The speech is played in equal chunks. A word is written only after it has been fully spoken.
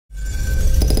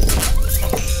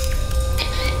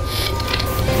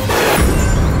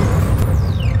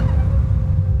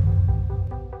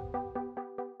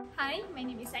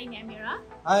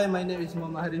Hi, my name is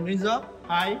Muhammad Harim Riza.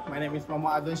 Hi, my name is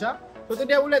Muhammad Azun Shah. So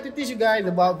today I would like to teach you guys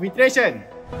about filtration.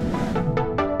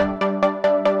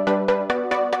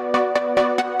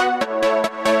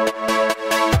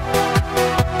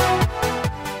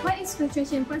 What is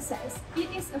filtration process? It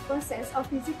is a process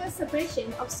of physical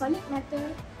separation of solid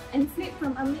matter and fluid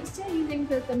from a mixture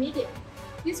using filter medium.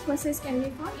 This process can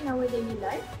be found in our daily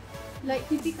life, like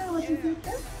typical water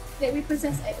filter that we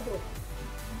possess at home.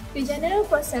 The general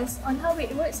process on how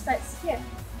it works starts here.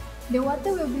 The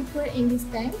water will be poured in this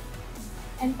tank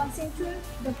and passing through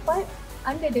the pipe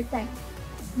under the tank.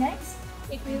 Next,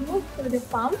 it will move to the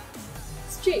pump,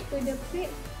 straight to the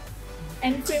plate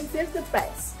and frame filter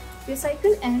press. The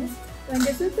cycle ends when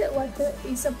the filtered water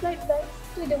is supplied back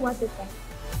to the water tank.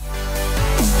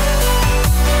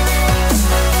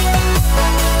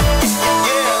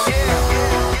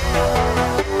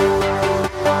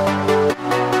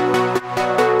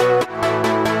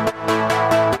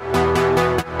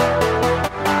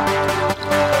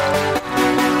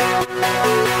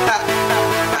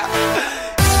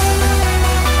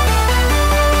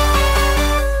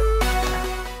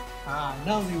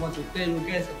 Now we want to tell you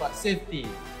guys about safety.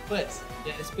 First,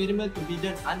 the experiment to be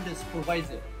done under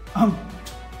supervisor.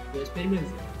 The experiment.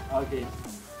 Okay.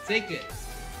 Second,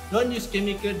 don't use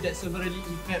chemical that severely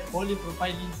affect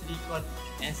polypropylene silicone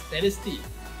and stainless steel.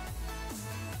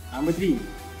 Number 3.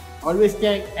 Always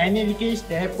check any leakage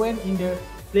that happen in the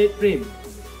plate frame.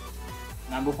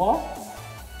 Number 4.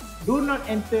 Do not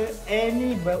enter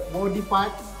any body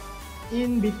part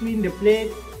in between the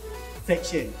plate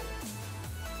section.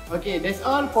 Okay, that's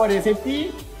all for the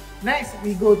safety. Next,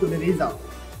 we go to the result.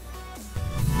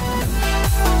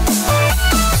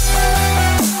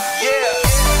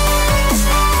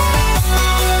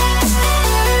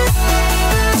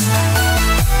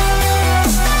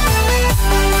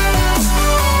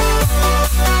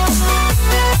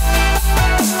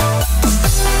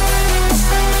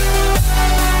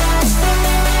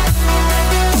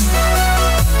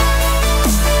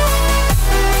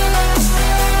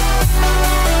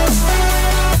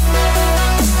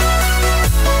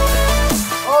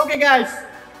 Okay guys,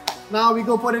 now we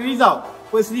go for the result.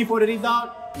 Firstly, for the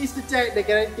result is to check the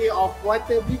guarantee of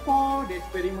water before the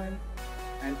experiment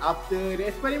and after the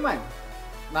experiment.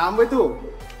 Number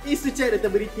 2 is to check the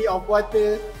turbidity of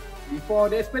water before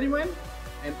the experiment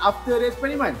and after the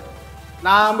experiment.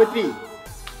 Number 3,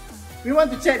 we want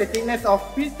to check the thickness of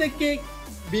filter cake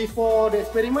before the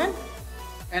experiment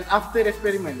and after the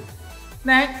experiment.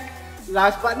 Next,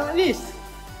 last but not least,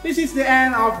 this is the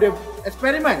end of the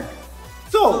experiment.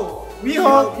 So, we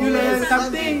hope you learned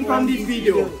something from this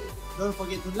video. Don't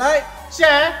forget to like,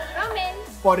 Share Comment!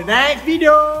 for the next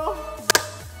video.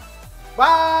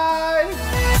 Bye!